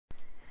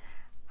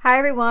Hi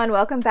everyone,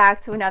 welcome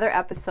back to another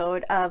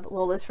episode of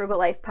Lola's Frugal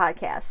Life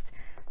podcast.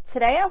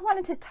 Today I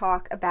wanted to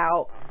talk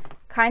about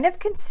kind of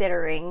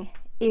considering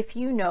if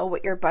you know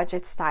what your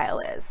budget style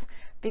is,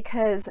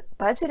 because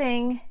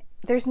budgeting,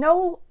 there's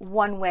no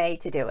one way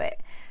to do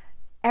it.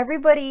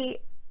 Everybody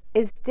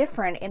is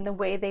different in the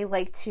way they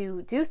like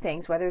to do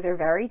things, whether they're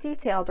very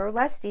detailed or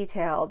less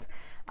detailed,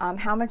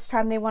 how much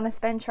time they want to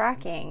spend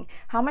tracking,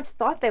 how much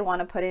thought they want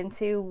to put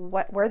into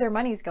where their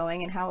money's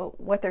going and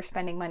what they're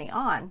spending money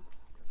on,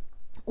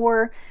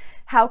 or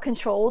how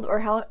controlled or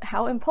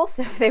how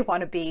impulsive they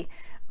want to be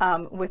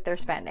with their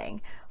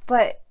spending.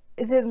 But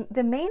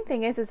the main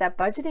thing is that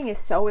budgeting is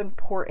so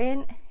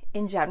important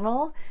in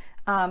general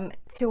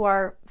to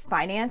our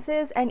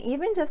finances, and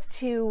even just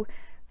to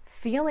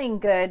feeling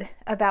good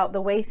about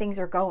the way things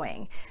are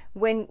going.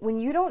 When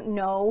you don't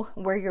know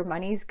where your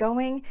money's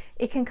going,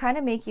 it can kind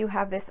of make you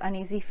have this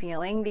uneasy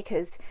feeling,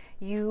 because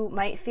you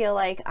might feel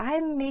like,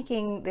 I'm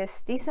making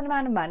this decent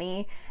amount of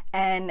money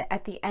and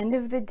at the end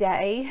of the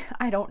day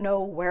I don't know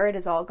where it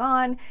has all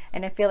gone,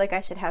 and I feel like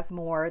I should have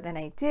more than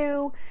I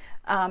do.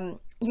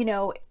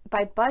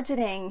 By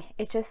budgeting,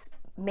 it just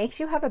makes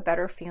you have a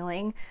better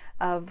feeling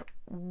of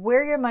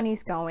where your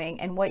money's going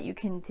and what you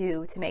can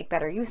do to make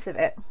better use of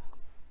it.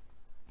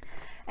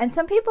 And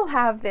some people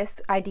have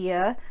this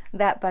idea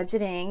that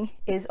budgeting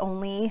is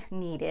only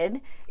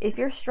needed if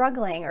you're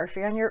struggling or if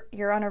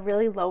you're on a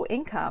really low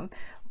income,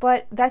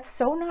 but that's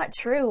so not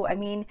true. I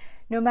mean,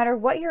 no matter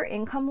what your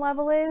income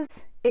level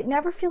is, it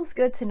never feels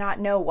good to not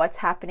know what's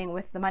happening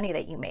with the money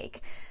that you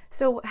make.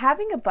 So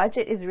having a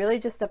budget is really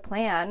just a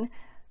plan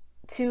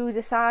to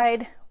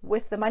decide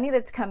with the money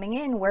that's coming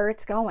in where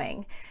it's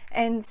going.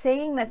 And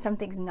saying that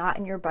something's not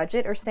in your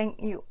budget or saying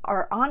you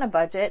are on a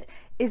budget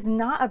is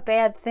not a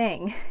bad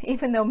thing,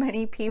 even though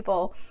many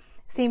people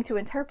seem to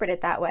interpret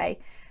it that way.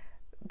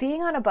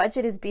 Being on a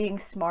budget is being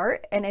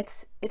smart, and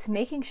it's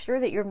making sure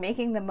that you're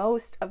making the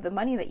most of the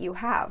money that you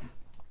have.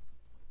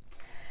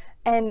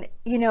 And,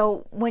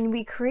 when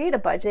we create a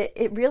budget,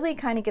 it really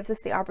kind of gives us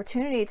the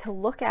opportunity to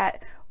look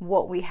at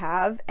what we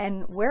have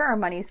and where our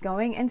money's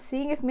going, and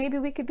seeing if maybe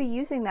we could be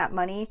using that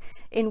money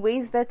in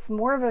ways that's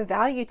more of a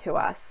value to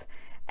us.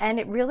 And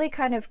it really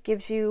kind of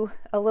gives you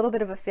a little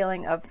bit of a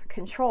feeling of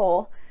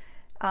control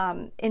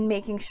in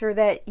making sure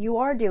that you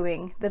are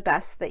doing the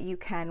best that you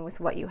can with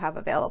what you have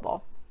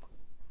available.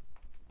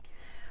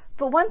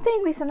 But one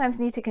thing we sometimes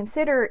need to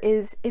consider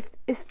is if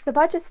the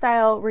budget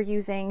style we're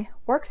using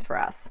works for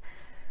us.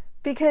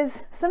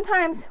 Because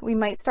sometimes we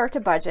might start to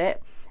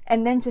budget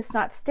and then just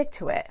not stick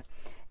to it.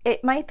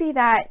 It might be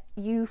that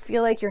you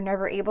feel like you're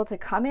never able to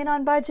come in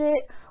on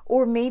budget,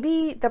 or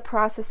maybe the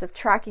process of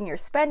tracking your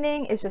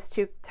spending is just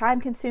too time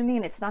consuming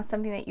and it's not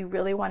something that you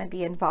really want to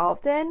be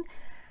involved in.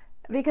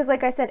 Because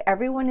like I said,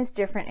 everyone is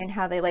different in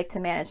how they like to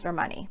manage their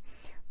money.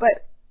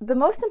 But the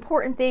most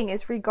important thing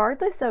is,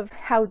 regardless of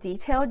how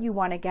detailed you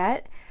want to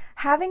get,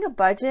 having a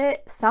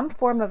budget, some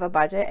form of a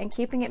budget, and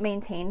keeping it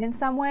maintained in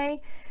some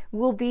way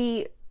will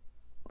be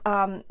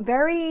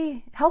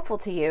very helpful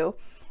to you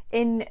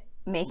in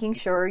making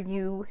sure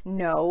you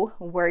know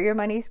where your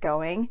money's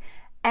going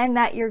and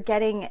that you're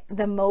getting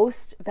the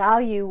most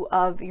value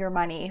of your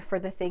money for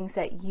the things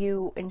that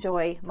you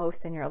enjoy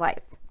most in your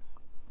life.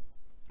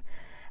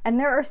 And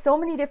there are so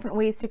many different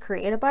ways to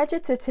create a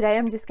budget. So today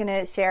I'm just going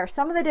to share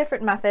some of the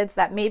different methods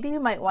that maybe you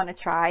might want to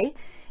try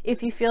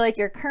if you feel like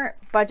your current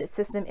budget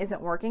system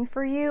isn't working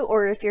for you,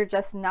 or if you're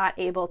just not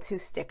able to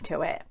stick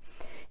to it.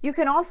 You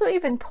can also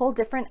even pull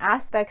different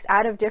aspects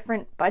out of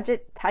different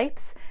budget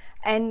types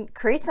and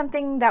create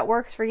something that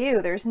works for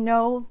you. There's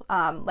no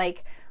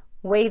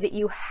way that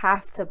you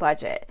have to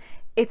budget.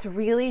 It's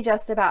really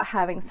just about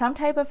having some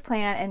type of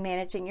plan and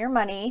managing your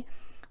money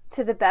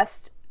to the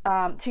best,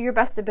 to your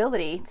best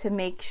ability, to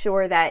make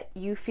sure that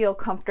you feel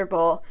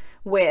comfortable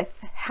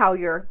with how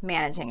you're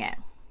managing it.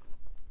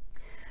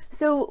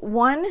 So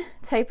one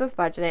type of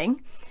budgeting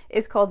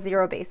is called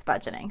zero-based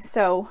budgeting.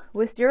 So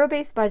with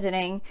zero-based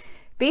budgeting,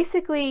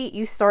 basically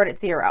you start at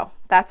zero.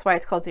 That's why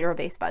it's called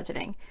zero-based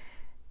budgeting.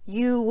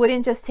 You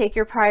wouldn't just take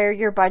your prior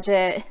year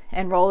budget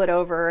and roll it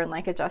over and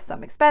adjust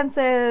some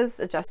expenses,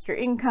 adjust your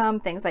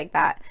income, things like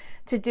that.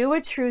 To do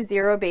a true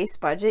zero-based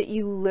budget,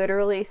 you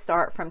literally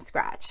start from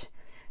scratch.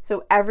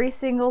 So every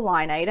single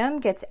line item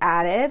gets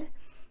added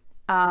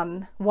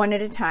one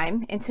at a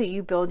time until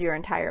you build your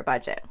entire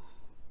budget.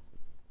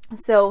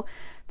 So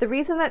the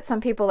reason that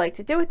some people like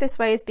to do it this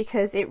way is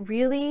because it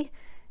really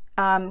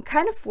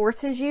kind of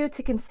forces you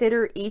to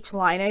consider each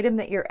line item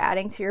that you're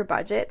adding to your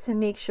budget to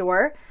make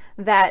sure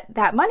that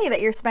that money that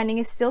you're spending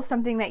is still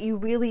something that you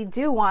really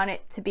do want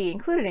it to be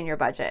included in your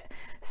budget.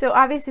 So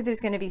obviously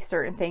there's going to be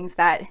certain things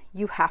that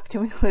you have to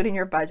include in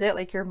your budget,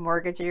 like your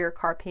mortgage or your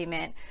car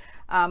payment,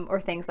 or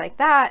things like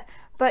that.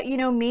 But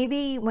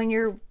maybe when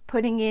you're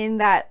putting in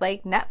that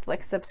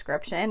Netflix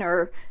subscription,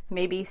 or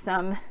maybe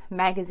some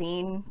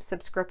magazine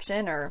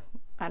subscription, or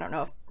I don't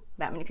know if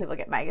that many people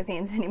get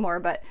magazines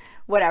anymore, but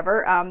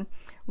whatever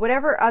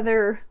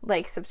other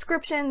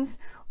subscriptions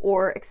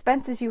or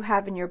expenses you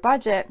have in your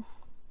budget,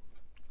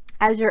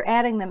 as you're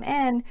adding them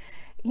in,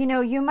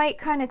 you might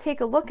kind of take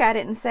a look at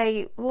it and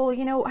say, well, I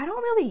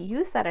don't really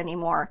use that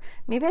anymore.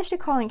 Maybe I should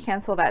call and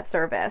cancel that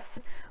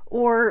service.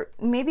 Or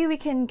maybe we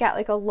can get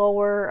like a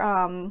lower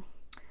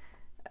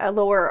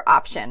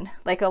option,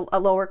 like a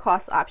lower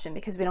cost option,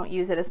 because we don't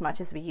use it as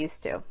much as we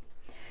used to.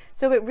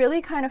 So it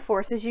really kind of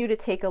forces you to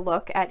take a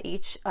look at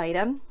each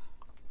item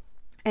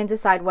and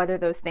decide whether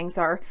those things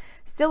are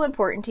still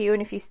important to you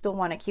and if you still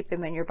want to keep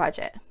them in your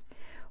budget.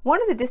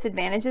 One of the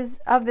disadvantages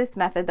of this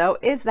method, though,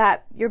 is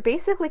that you're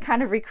basically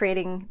kind of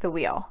recreating the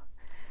wheel.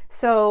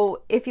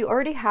 So if you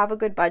already have a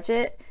good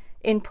budget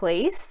in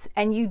place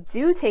and you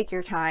do take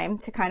your time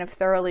to kind of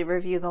thoroughly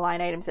review the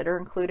line items that are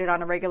included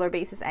on a regular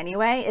basis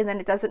anyway, and then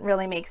it doesn't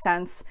really make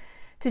sense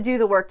to do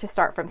the work to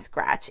start from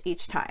scratch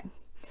each time.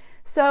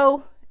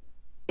 So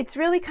it's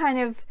really kind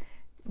of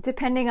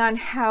depending on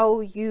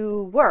how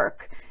you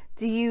work.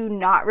 Do you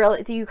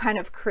kind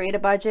of create a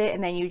budget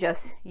and then you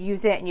just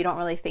use it and you don't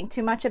really think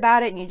too much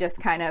about it and you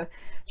just kind of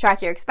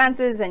track your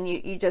expenses and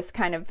you just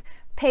kind of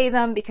pay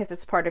them because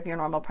it's part of your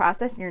normal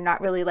process and you're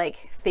not really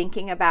like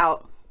thinking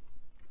about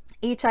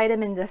each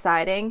item and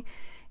deciding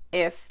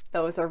if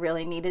those are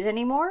really needed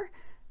anymore?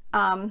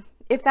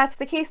 If that's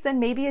the case, then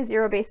maybe a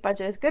zero-based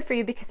budget is good for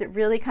you because it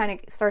really kind of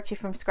starts you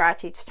from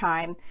scratch each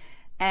time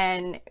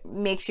and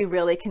makes you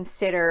really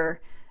consider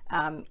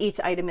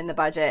each item in the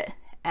budget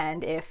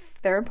and if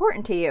they're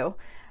important to you.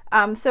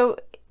 So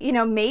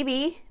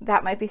maybe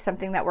that might be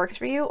something that works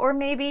for you, or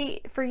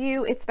maybe for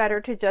you it's better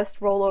to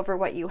just roll over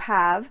what you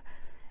have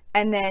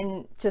and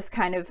then just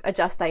kind of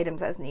adjust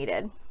items as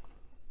needed.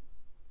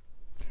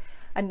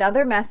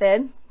 Another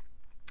method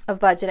of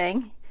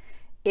budgeting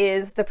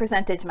is the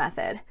percentage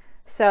method.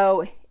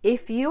 So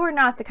if you are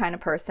not the kind of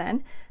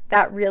person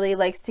that really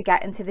likes to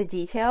get into the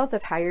details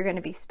of how you're going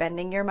to be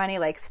spending your money,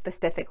 like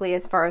specifically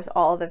as far as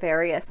all the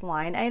various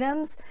line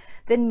items,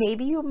 then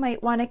maybe you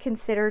might want to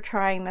consider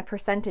trying the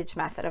percentage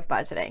method of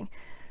budgeting.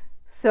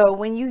 So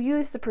when you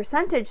use the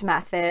percentage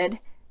method,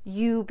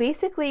 you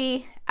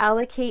basically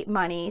allocate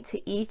money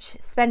to each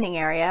spending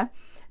area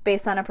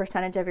based on a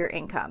percentage of your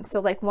income. So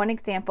like one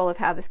example of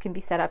how this can be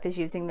set up is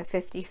using the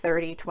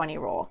 50-30-20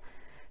 rule.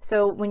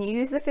 So when you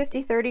use the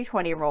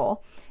 50-30-20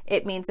 rule,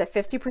 it means that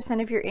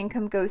 50% of your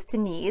income goes to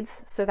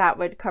needs. So that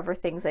would cover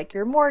things like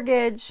your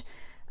mortgage,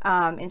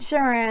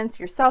 insurance,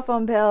 your cell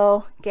phone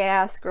bill,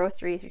 gas,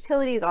 groceries,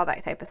 utilities, all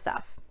that type of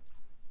stuff.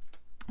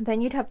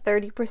 Then you'd have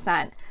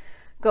 30%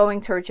 going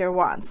towards your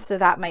wants. So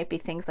that might be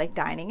things like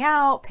dining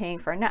out, paying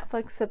for a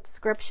Netflix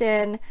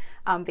subscription,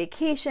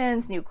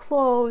 vacations, new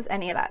clothes,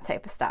 any of that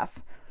type of stuff.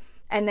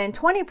 And then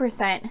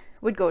 20%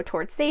 would go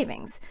towards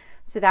savings.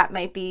 So that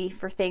might be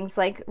for things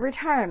like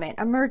retirement,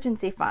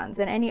 emergency funds,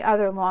 and any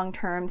other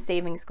long-term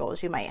savings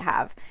goals you might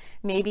have.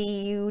 Maybe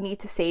you need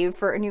to save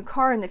for a new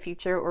car in the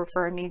future or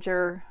for a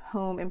major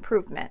home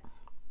improvement.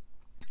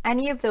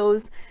 Any of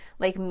those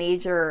like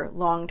major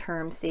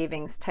long-term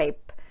savings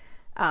type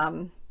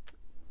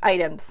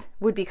items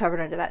would be covered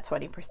under that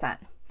 20%.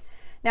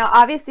 Now,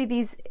 obviously,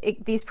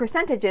 these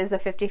percentages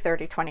of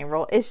 50-30-20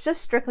 rule is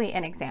just strictly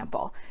an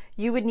example.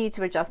 You would need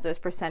to adjust those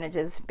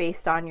percentages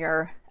based on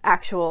your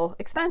actual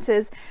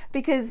expenses,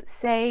 because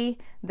say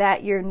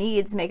that your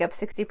needs make up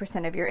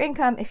 60% of your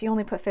income. If you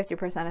only put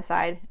 50%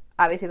 aside,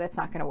 obviously that's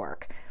not going to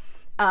work.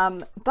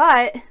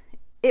 But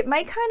it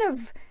might kind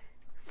of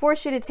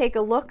force you to take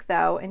a look,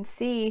 though, and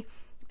see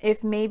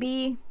if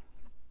maybe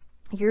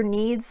your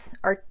needs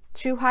are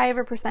too high of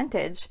a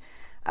percentage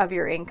of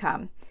your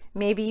income.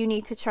 Maybe you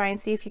need to try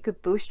and see if you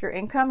could boost your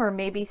income, or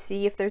maybe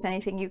see if there's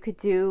anything you could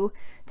do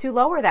to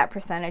lower that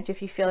percentage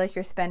if you feel like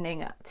you're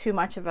spending too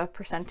much of a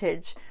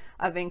percentage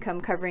of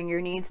income covering your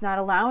needs, not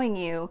allowing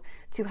you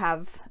to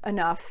have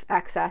enough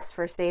excess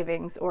for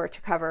savings or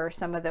to cover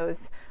some of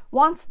those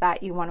wants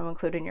that you want to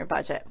include in your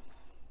budget.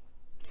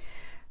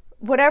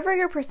 Whatever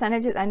your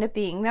percentages end up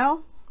being,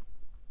 though,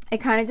 it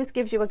kind of just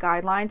gives you a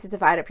guideline to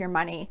divide up your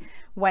money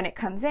when it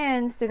comes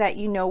in so that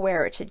you know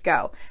where it should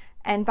go.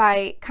 And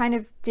by kind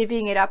of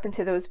divvying it up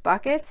into those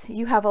buckets,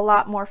 you have a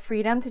lot more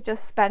freedom to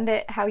just spend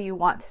it how you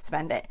want to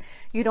spend it.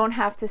 You don't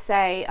have to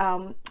say,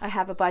 I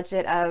have a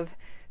budget of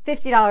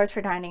 $50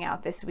 for dining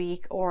out this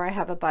week, or I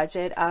have a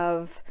budget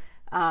of,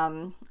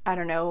 I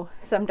don't know,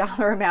 some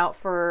dollar amount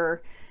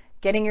for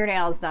getting your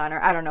nails done,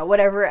 or I don't know,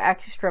 whatever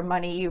extra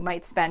money you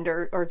might spend,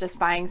 or just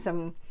buying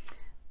some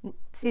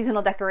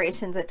seasonal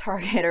decorations at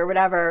Target or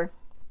whatever.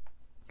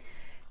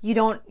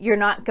 You're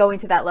not going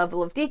to that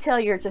level of detail.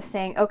 You're just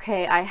saying,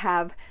 okay, I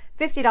have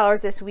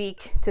 $50 this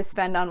week to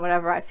spend on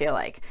whatever I feel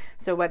like.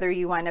 So whether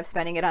you wind up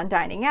spending it on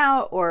dining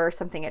out or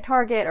something at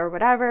Target or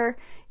whatever,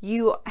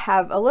 you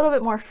have a little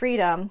bit more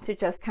freedom to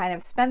just kind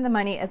of spend the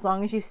money as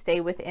long as you stay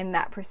within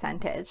that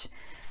percentage.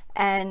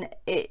 And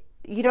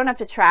you don't have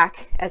to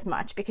track as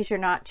much because you're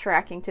not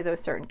tracking to those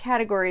certain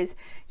categories.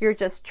 You're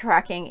just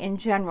tracking in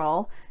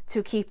general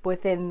to keep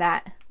within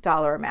that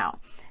dollar amount.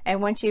 And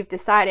once you've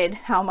decided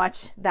how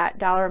much that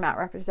dollar amount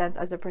represents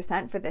as a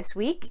percent for this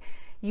week,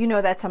 you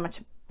know that's how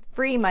much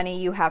free money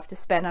you have to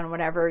spend on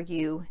whatever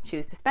you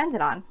choose to spend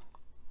it on.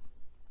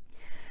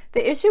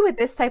 The issue with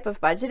this type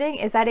of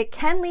budgeting is that it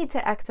can lead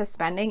to excess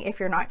spending if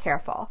you're not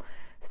careful.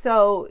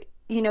 So,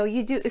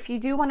 if you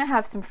do want to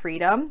have some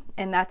freedom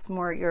and that's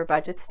more your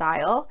budget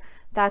style,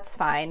 that's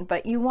fine.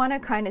 But you want to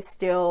kind of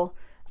still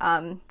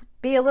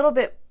be a little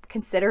bit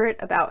considerate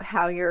about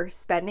how you're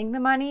spending the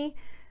money,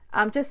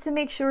 just to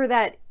make sure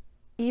that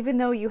even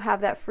though you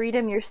have that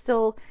freedom, you're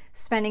still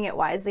spending it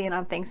wisely and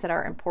on things that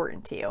are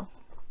important to you.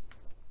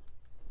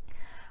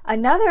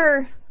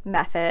 Another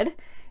method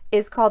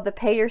is called the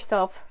pay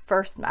yourself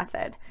first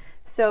method.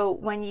 So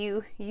when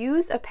you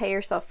use a pay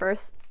yourself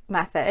first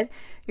method,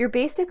 you're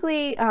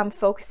basically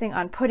focusing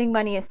on putting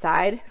money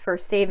aside for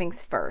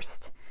savings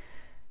first.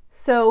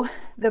 So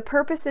the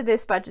purpose of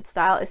this budget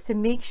style is to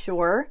make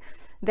sure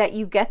that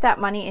you get that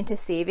money into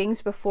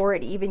savings before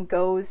it even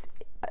goes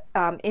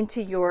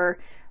into your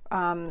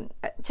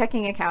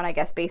checking account, I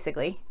guess,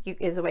 basically,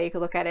 is the way you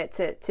could look at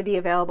it, to be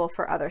available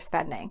for other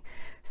spending.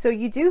 So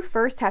you do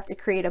first have to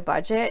create a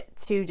budget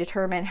to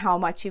determine how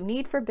much you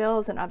need for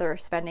bills and other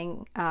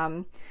spending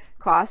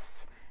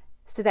costs,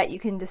 so that you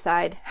can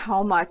decide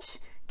how much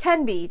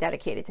can be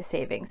dedicated to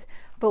savings.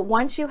 But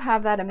once you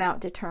have that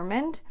amount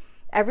determined,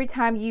 every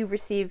time you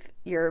receive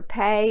your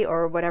pay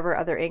or whatever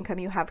other income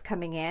you have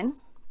coming in,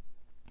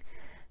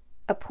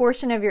 a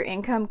portion of your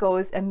income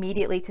goes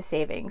immediately to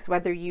savings,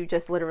 whether you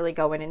just literally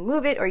go in and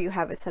move it or you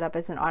have it set up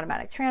as an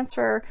automatic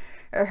transfer,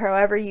 or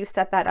however you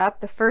set that up.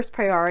 The first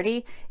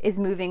priority is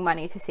moving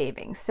money to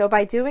savings. So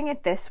by doing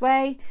it this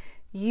way,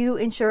 you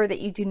ensure that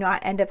you do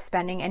not end up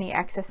spending any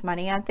excess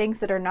money on things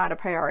that are not a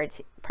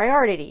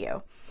priority to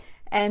you.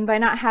 And by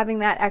not having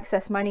that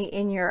excess money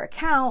in your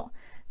account,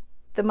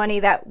 the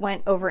money that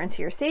went over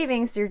into your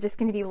savings, you're just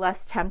going to be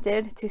less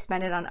tempted to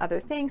spend it on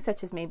other things,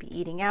 such as maybe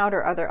eating out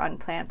or other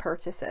unplanned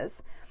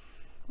purchases.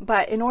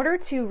 But in order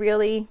to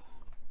really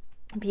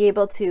be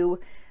able to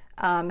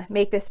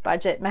make this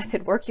budget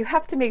method work, you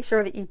have to make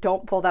sure that you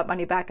don't pull that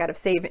money back out of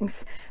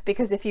savings.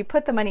 Because if you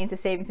put the money into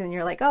savings and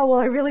you're like, oh, well,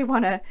 I really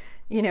want to,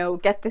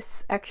 get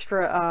this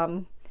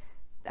extra,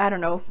 I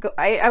don't know,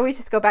 I always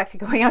just go back to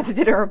going out to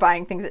dinner or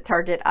buying things at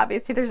Target.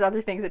 Obviously, there's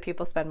other things that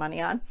people spend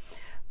money on.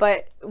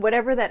 But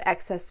whatever that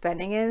excess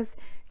spending is,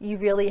 you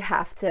really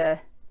have to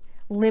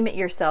limit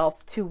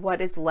yourself to what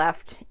is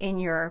left in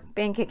your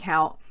bank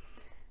account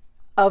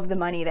of the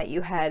money that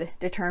you had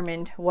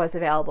determined was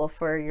available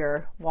for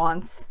your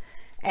wants,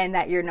 and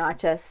that you're not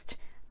just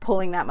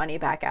pulling that money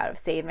back out of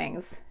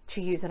savings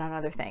to use it on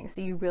other things.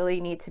 So you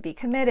really need to be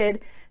committed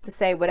to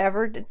say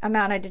whatever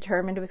amount I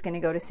determined was going to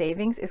go to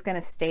savings is going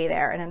to stay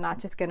there, and I'm not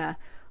just going to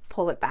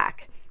pull it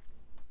back.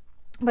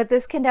 But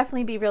this can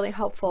definitely be really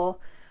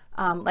helpful.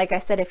 Like I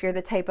said, if you're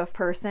the type of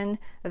person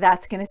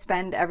that's going to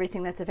spend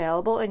everything that's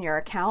available in your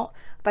account,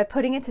 by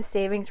putting it to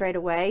savings right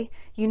away,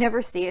 you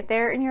never see it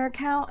there in your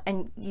account,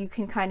 and you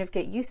can kind of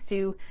get used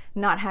to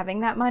not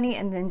having that money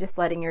and then just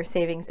letting your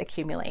savings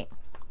accumulate.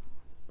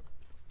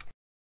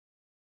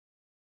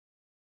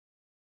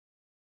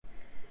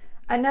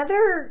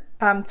 Another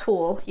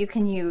tool you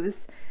can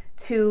use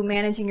to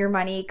managing your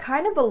money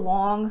kind of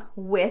along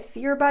with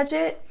your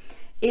budget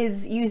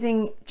is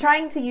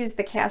trying to use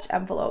the cash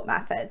envelope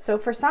method. So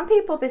for some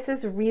people, this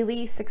is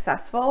really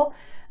successful.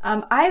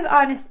 I've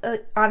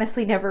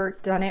honestly never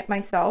done it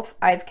myself.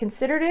 I've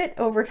considered it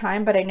over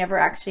time, but I never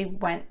actually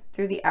went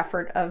through the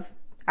effort of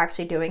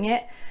actually doing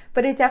it.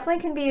 But it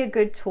definitely can be a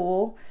good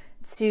tool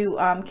to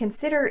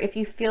consider if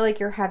you feel like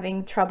you're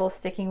having trouble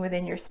sticking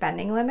within your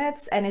spending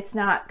limits, and it's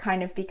not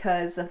kind of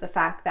because of the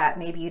fact that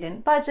maybe you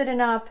didn't budget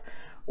enough,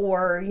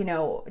 or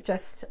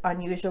just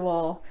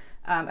unusual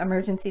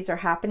emergencies are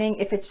happening.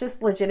 If it's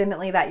just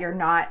legitimately that you're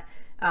not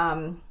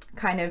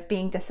kind of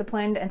being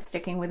disciplined and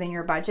sticking within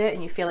your budget,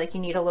 and you feel like you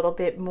need a little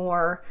bit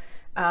more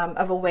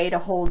of a way to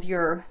hold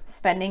your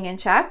spending in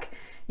check,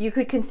 you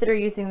could consider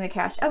using the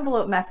cash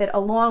envelope method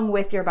along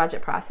with your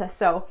budget process.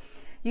 So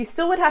you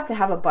still would have to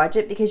have a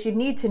budget, because you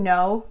need to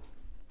know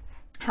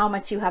how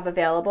much you have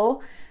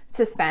available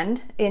to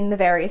spend in the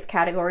various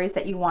categories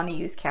that you want to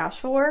use cash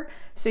for.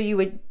 So you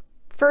would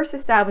first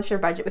establish your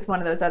budget with one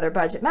of those other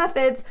budget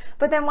methods,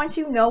 but then once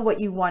you know what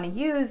you want to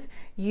use,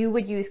 you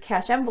would use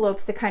cash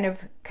envelopes to kind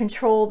of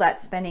control that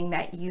spending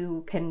that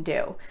you can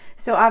do.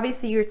 So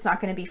obviously it's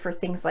not going to be for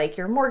things like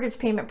your mortgage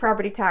payment,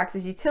 property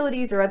taxes,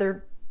 utilities, or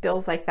other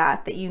bills like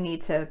that you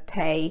need to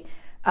pay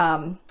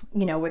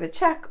with a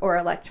check or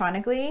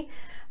electronically.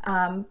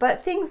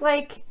 But things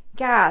like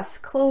gas,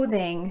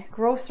 clothing,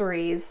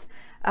 groceries,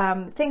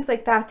 things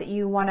like that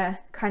you want to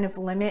kind of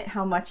limit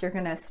how much you're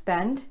going to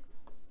spend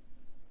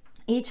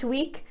each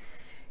week,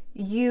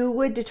 you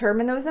would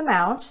determine those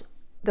amounts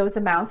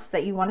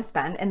that you want to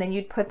spend, and then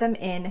you'd put them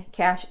in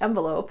cash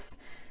envelopes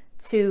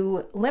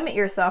to limit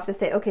yourself, to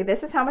say, okay,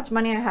 this is how much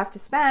money I have to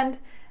spend,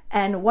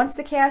 and once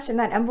the cash in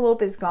that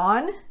envelope is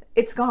gone,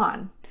 it's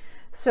gone.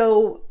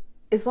 So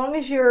as long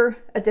as you're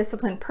a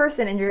disciplined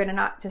person and you're going to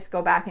not just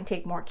go back and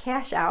take more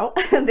cash out,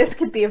 this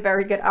could be a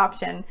very good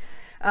option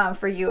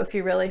for you if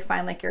you really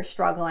find like you're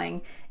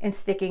struggling in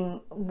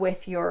sticking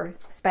with your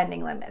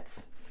spending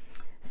limits.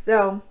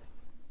 So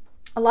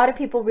A lot of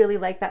people really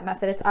like that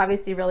method. It's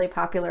obviously really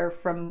popular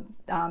from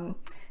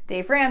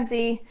Dave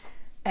Ramsey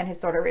and his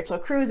daughter Rachel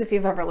Cruz. If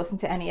you've ever listened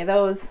to any of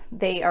those,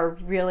 they are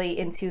really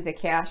into the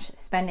cash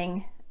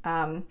spending,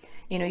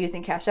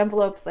 using cash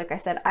envelopes. Like I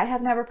said, I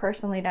have never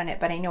personally done it,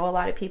 but I know a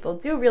lot of people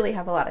do really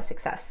have a lot of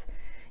success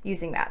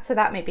using that. So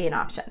that may be an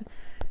option.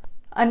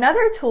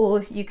 Another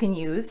tool you can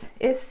use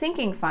is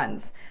sinking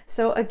funds.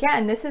 So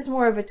again, this is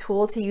more of a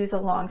tool to use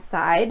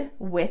alongside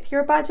with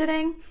your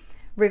budgeting.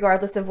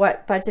 Regardless of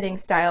what budgeting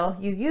style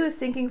you use,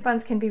 sinking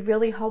funds can be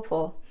really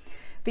helpful,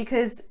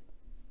 because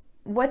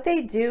what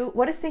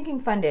a sinking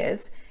fund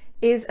is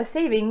a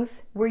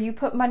savings where you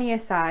put money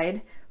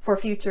aside for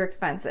future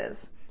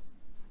expenses.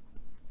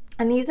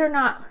 And these are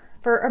not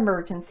for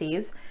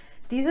emergencies.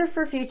 These are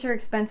for future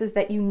expenses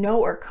that you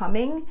know are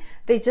coming.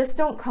 They just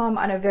don't come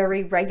on a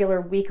very regular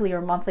weekly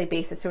or monthly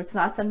basis. So it's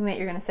not something that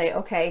you're going to say,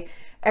 okay,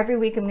 every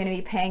week I'm going to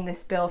be paying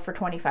this bill for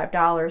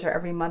 $25, or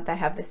every month I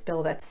have this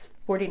bill that's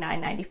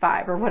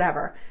 $49.95 or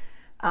whatever.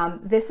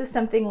 This is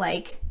something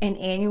like an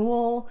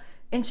annual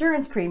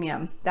insurance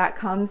premium that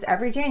comes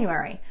every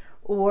January,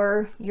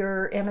 or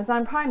your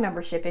Amazon Prime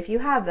membership, if you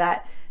have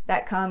that,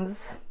 that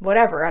comes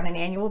whatever on an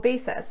annual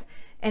basis.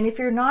 And if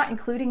you're not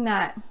including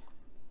that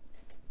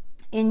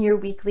in your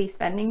weekly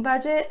spending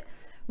budget,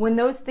 when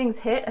those things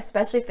hit,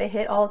 especially if they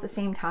hit all at the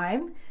same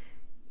time,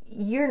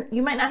 you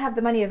might not have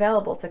the money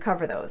available to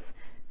cover those.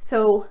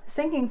 So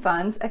sinking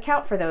funds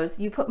account for those.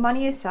 You put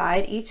money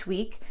aside each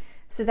week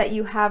so that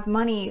you have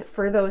money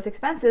for those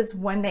expenses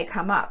when they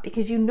come up,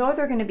 because you know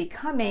they're going to be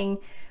coming.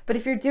 But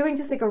if you're doing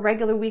just like a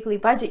regular weekly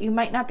budget, you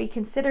might not be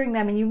considering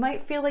them, and you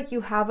might feel like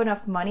you have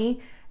enough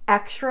money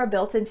extra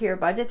built into your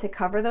budget to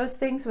cover those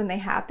things when they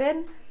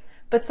happen.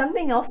 But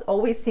something else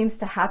always seems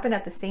to happen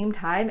at the same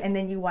time, and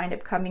then you wind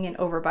up coming in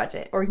over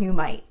budget, or you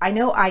might. I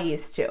know I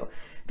used to.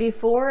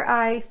 Before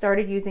I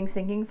started using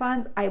sinking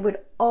funds, I would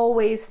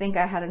always think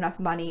I had enough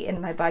money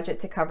in my budget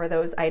to cover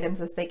those items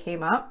as they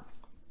came up.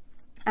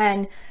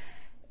 And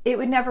it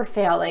would never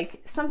fail.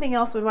 Like something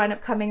else would wind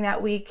up coming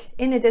that week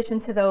in addition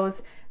to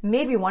those,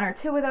 maybe one or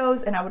two of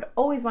those, and I would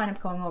always wind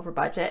up going over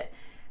budget.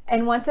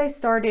 And once I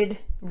started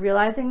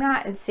realizing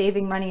that and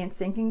saving money in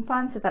sinking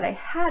funds so that I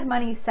had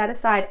money set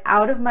aside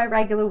out of my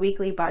regular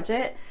weekly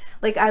budget,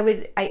 like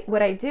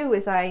what I do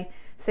is I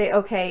say,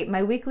 okay,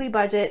 my weekly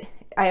budget,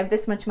 I have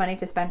this much money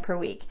to spend per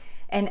week.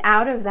 And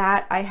out of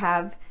that, I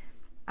have,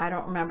 I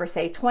don't remember,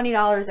 say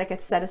 $20 that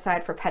gets set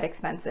aside for pet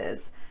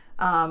expenses.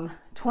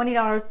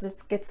 $20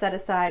 that gets set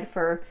aside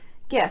for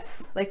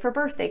gifts, like for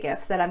birthday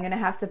gifts that I'm going to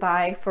have to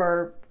buy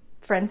for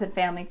friends and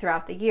family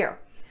throughout the year.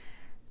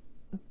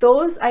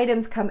 Those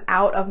items come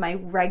out of my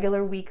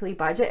regular weekly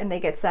budget and they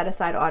get set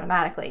aside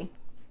automatically.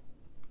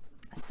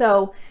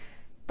 So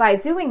by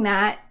doing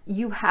that,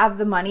 you have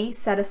the money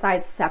set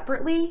aside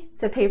separately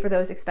to pay for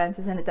those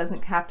expenses, and it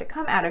doesn't have to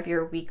come out of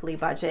your weekly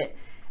budget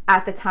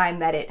at the time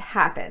that it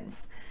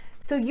happens.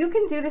 So you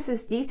can do this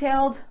as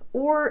detailed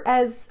or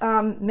as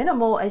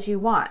minimal as you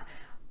want.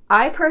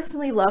 I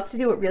personally love to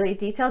do it really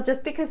detailed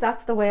just because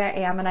that's the way I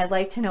am, and I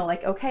like to know,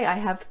 like, okay, I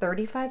have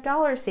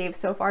 $35 saved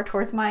so far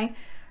towards my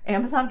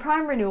Amazon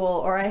Prime renewal,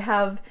 or I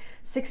have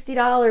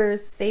 $60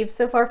 saved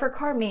so far for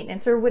car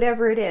maintenance, or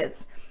whatever it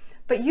is.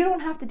 But you don't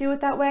have to do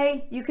it that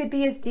way. You could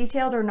be as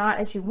detailed or not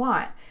as you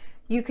want.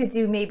 You could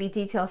do maybe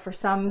detail for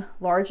some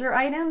larger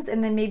items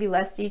and then maybe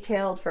less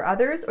detailed for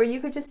others, or you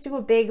could just do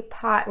a big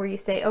pot where you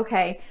say,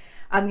 okay,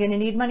 I'm going to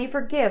need money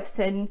for gifts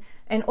and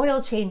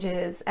oil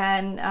changes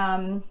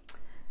and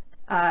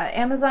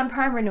Amazon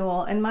Prime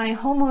renewal and my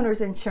homeowner's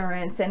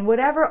insurance and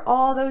whatever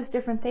all those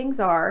different things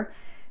are.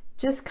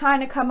 Just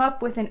kind of come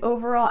up with an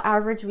overall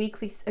average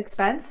weekly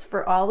expense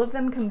for all of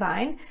them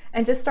combined,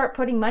 and just start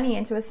putting money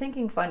into a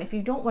sinking fund if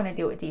you don't want to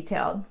do it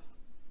detailed.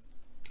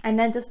 And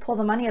then just pull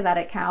the money of that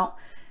account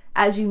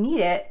as you need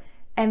it,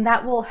 and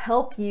that will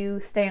help you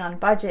stay on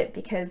budget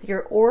because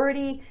you're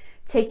already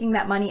taking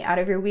that money out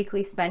of your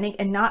weekly spending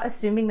and not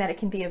assuming that it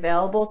can be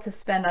available to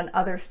spend on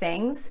other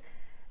things,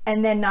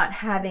 and then not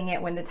having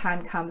it when the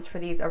time comes for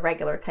these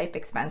irregular type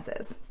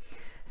expenses.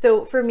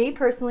 So for me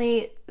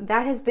personally,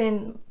 that has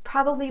been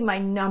probably my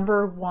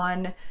number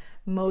one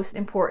most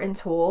important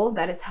tool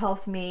that has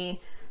helped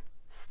me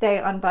stay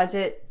on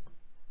budget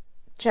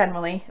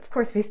generally. Of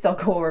course, we still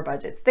go over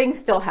budgets. Things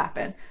still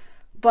happen.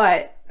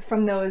 But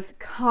from those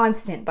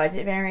constant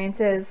budget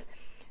variances,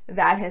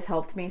 that has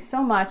helped me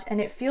so much.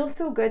 And it feels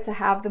so good to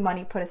have the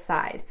money put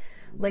aside.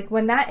 Like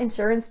when that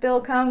insurance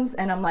bill comes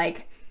and I'm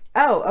like,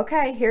 oh,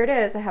 okay, here it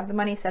is. I have the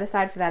money set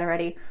aside for that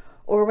already.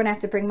 Or when I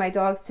have to bring my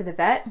dogs to the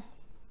vet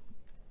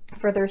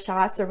for their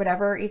shots or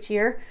whatever each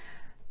year,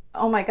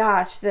 oh my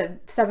gosh, the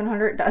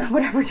 $700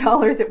 whatever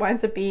dollars it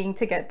winds up being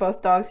to get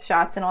both dogs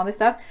shots and all this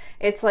stuff.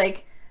 It's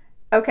like,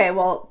 okay,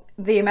 well,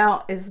 the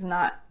amount is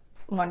not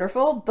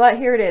wonderful, but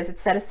here it is.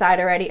 It's set aside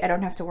already. I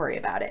don't have to worry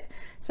about it.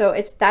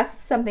 So that's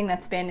something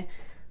that's been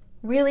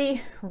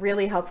really,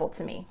 really helpful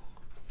to me.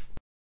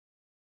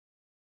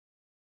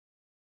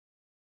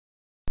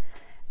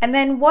 And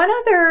then one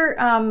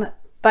other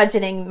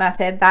budgeting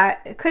method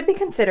that could be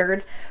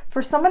considered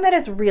for someone that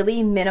has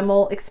really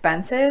minimal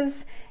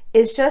expenses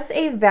is just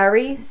a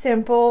very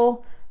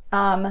simple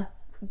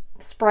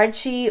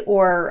spreadsheet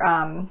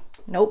or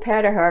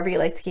notepad, or however you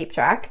like to keep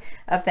track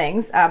of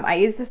things. I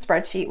use a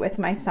spreadsheet with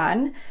my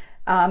son.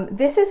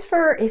 This is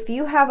for if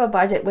you have a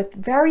budget with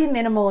very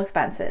minimal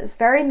expenses,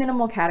 very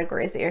minimal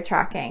categories that you're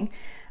tracking,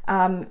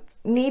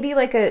 maybe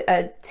like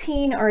a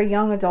teen or a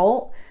young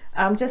adult,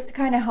 just to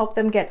kind of help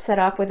them get set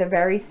up with a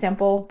very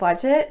simple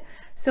budget.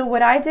 So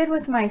what I did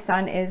with my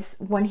son is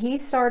when he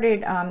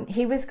started,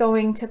 he was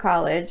going to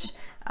college.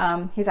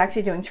 He's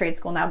actually doing trade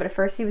school now, but at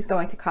first he was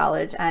going to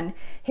college and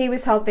he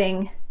was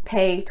helping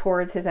pay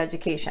towards his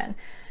education.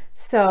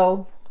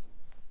 So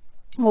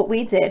what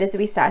we did is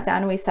we sat down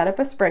and we set up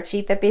a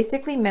spreadsheet that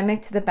basically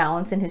mimicked the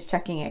balance in his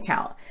checking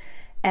account.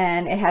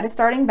 And it had a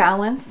starting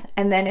balance,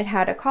 and then it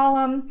had a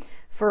column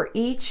for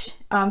each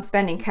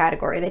spending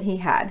category that he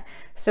had.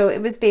 So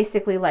it was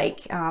basically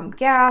like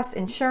gas,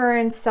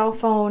 insurance, cell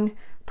phone,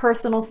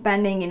 personal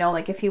spending, you know,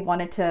 like if he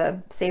wanted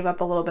to save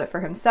up a little bit for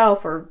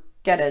himself or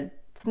get a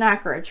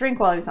snack or a drink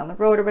while he was on the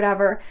road or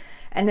whatever.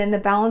 And then the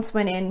balance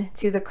went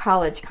into the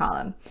college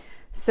column.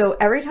 So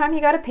every time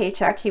he got a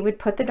paycheck, he would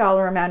put the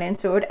dollar amount in,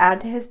 so it would add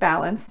to his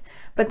balance.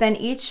 But then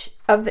each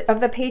of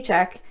the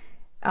paycheck,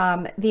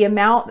 the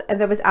amount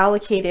that was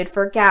allocated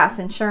for gas,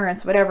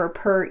 insurance, whatever,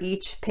 per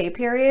each pay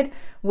period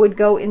would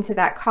go into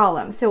that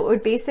column. So it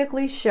would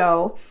basically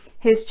show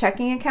his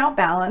checking account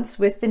balance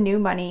with the new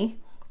money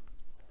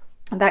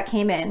that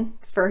came in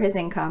for his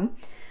income.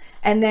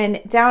 And then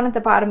down at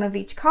the bottom of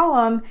each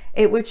column,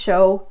 it would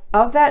show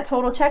of that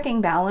total checking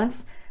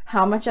balance,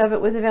 how much of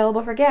it was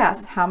available for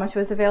gas, how much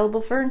was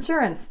available for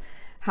insurance,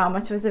 how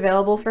much was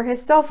available for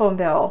his cell phone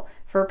bill,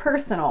 for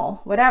personal,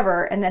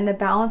 whatever. And then the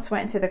balance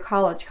went into the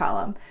college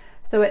column.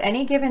 So at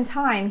any given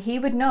time, he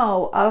would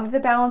know of the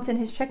balance in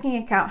his checking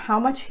account,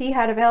 how much he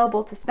had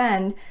available to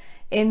spend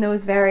in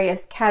those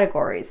various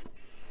categories.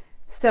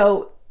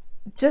 So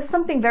just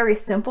something very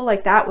simple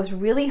like that was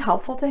really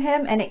helpful to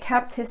him, and it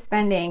kept his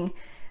spending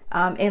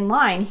in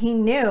line. He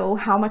knew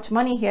how much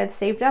money he had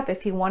saved up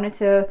if he wanted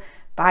to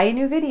buy a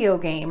new video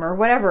game or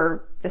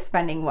whatever the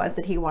spending was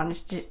that he wanted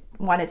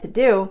to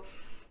do.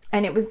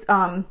 And it was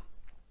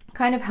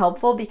kind of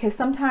helpful because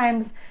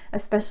sometimes,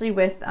 especially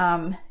with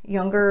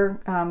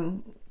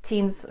younger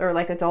teens or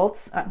like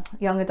adults,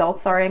 young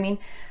adults, sorry, I mean,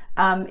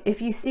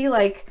 if you see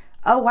like,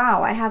 oh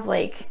wow, I have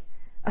like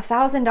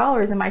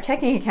 $1,000 in my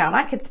checking account,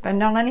 I could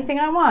spend on anything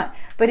I want.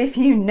 But if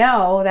you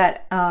know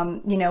that,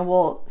 you know,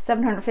 well,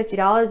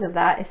 $750 of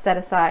that is set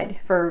aside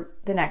for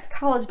the next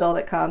college bill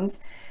that comes,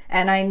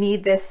 and I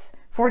need this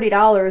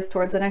 $40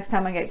 towards the next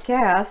time I get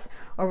gas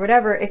or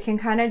whatever, it can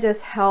kind of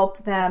just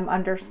help them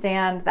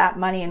understand that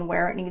money and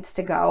where it needs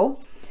to go.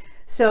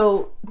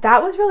 So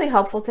that was really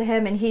helpful to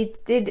him, and he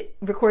did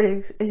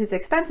record his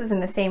expenses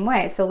in the same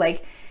way. So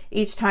like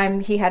each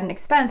time he had an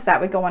expense, that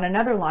would go on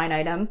another line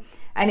item,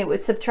 and it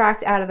would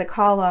subtract out of the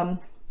column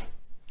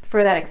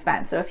for that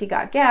expense. So if he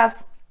got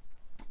gas,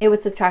 it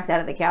would subtract out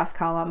of the gas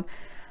column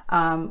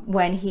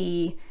when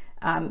he's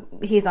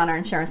on our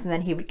insurance, and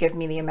then he would give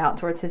me the amount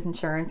towards his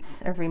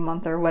insurance every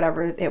month or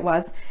whatever it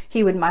was.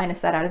 He would minus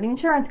that out of the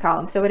insurance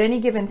column. So at any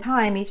given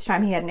time, each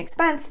time he had an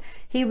expense,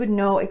 he would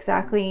know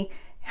exactly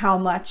how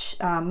much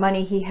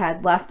money he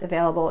had left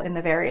available in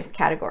the various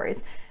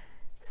categories.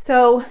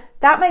 So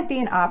that might be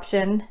an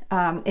option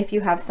if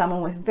you have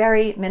someone with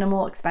very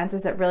minimal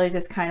expenses that really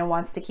just kind of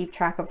wants to keep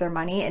track of their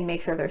money and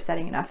make sure they're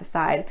setting enough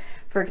aside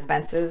for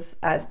expenses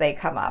as they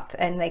come up,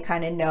 and they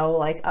kind of know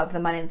like of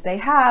the money that they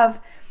have,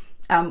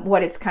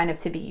 what it's kind of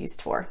to be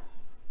used for.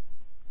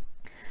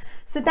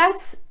 So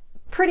that's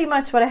pretty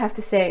much what I have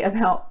to say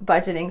about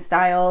budgeting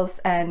styles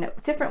and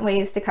different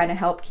ways to kind of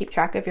help keep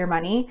track of your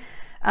money.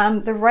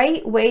 The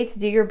right way to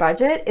do your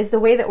budget is the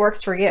way that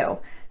works for you.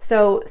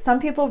 So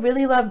some people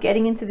really love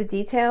getting into the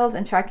details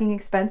and tracking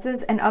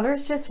expenses, and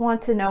others just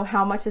want to know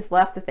how much is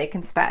left that they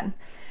can spend.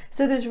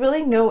 So there's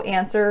really no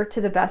answer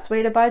to the best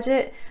way to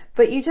budget,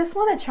 but you just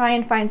want to try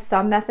and find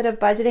some method of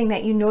budgeting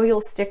that you know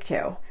you'll stick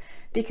to.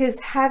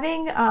 Because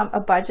having a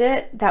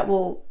budget that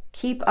will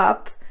keep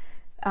up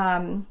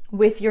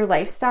with your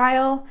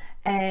lifestyle,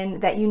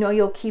 and that you know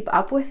you'll keep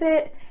up with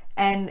it,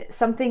 and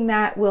something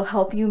that will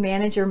help you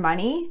manage your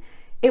money,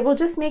 it will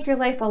just make your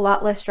life a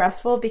lot less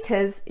stressful,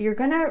 because you're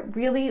gonna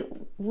really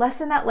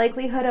lessen that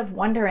likelihood of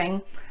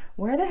wondering,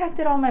 where the heck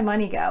did all my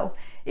money go?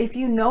 If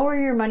you know where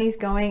your money's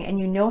going and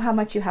you know how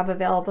much you have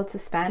available to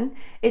spend,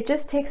 it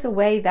just takes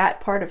away that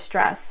part of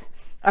stress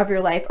of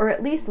your life, or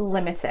at least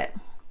limits it.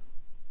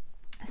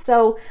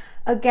 So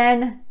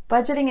again,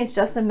 budgeting is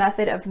just a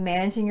method of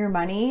managing your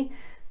money.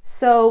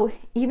 So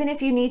even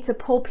if you need to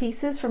pull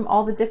pieces from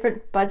all the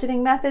different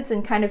budgeting methods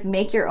and kind of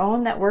make your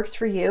own that works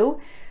for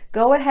you,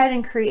 go ahead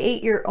and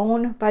create your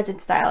own budget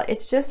style.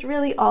 It's just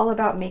really all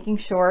about making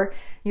sure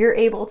you're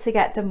able to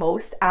get the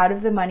most out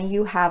of the money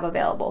you have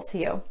available to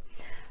you.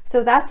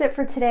 So that's it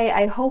for today.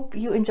 I hope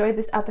you enjoyed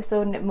this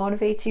episode and it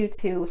motivates you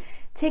to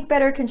take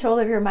better control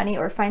of your money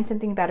or find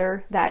something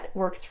better that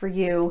works for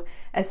you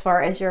as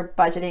far as your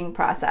budgeting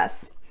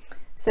process.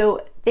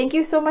 So thank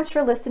you so much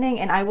for listening,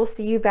 and I will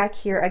see you back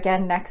here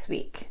again next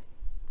week.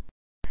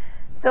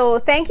 So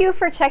thank you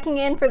for checking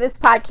in for this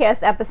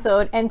podcast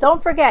episode. And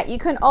don't forget, you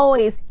can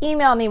always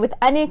email me with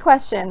any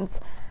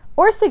questions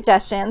or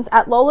suggestions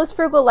at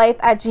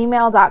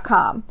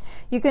lolasfrugallife@gmail.com.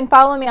 You can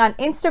follow me on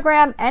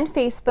Instagram and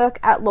Facebook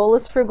at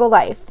Lola's Frugal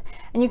Life.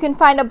 And you can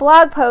find a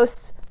blog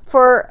post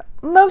for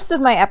most of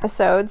my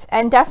episodes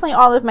and definitely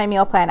all of my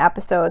meal plan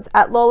episodes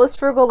at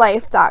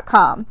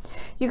lolasfrugallife.com.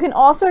 You can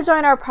also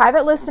join our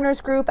private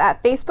listeners group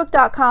at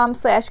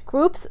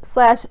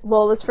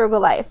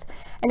facebook.com/groups/lolasfrugallife.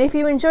 And if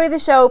you enjoy the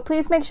show,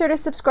 please make sure to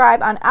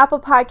subscribe on Apple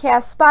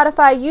Podcasts,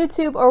 Spotify,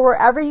 YouTube, or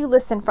wherever you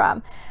listen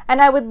from.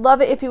 And I would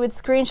love it if you would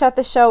screenshot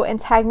the show and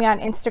tag me on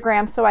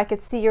Instagram so I could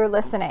see you're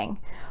listening.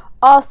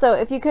 Also,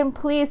 if you can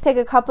please take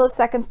a couple of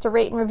seconds to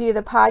rate and review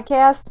the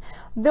podcast.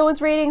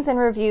 Those ratings and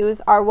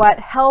reviews are what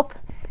help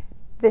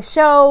the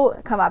show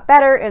come up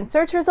better in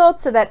search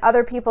results so that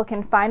other people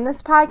can find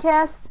this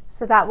podcast.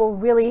 So that will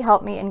really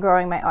help me in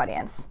growing my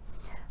audience.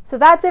 So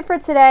that's it for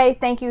today.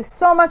 Thank you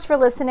so much for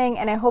listening,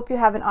 and I hope you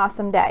have an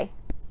awesome day.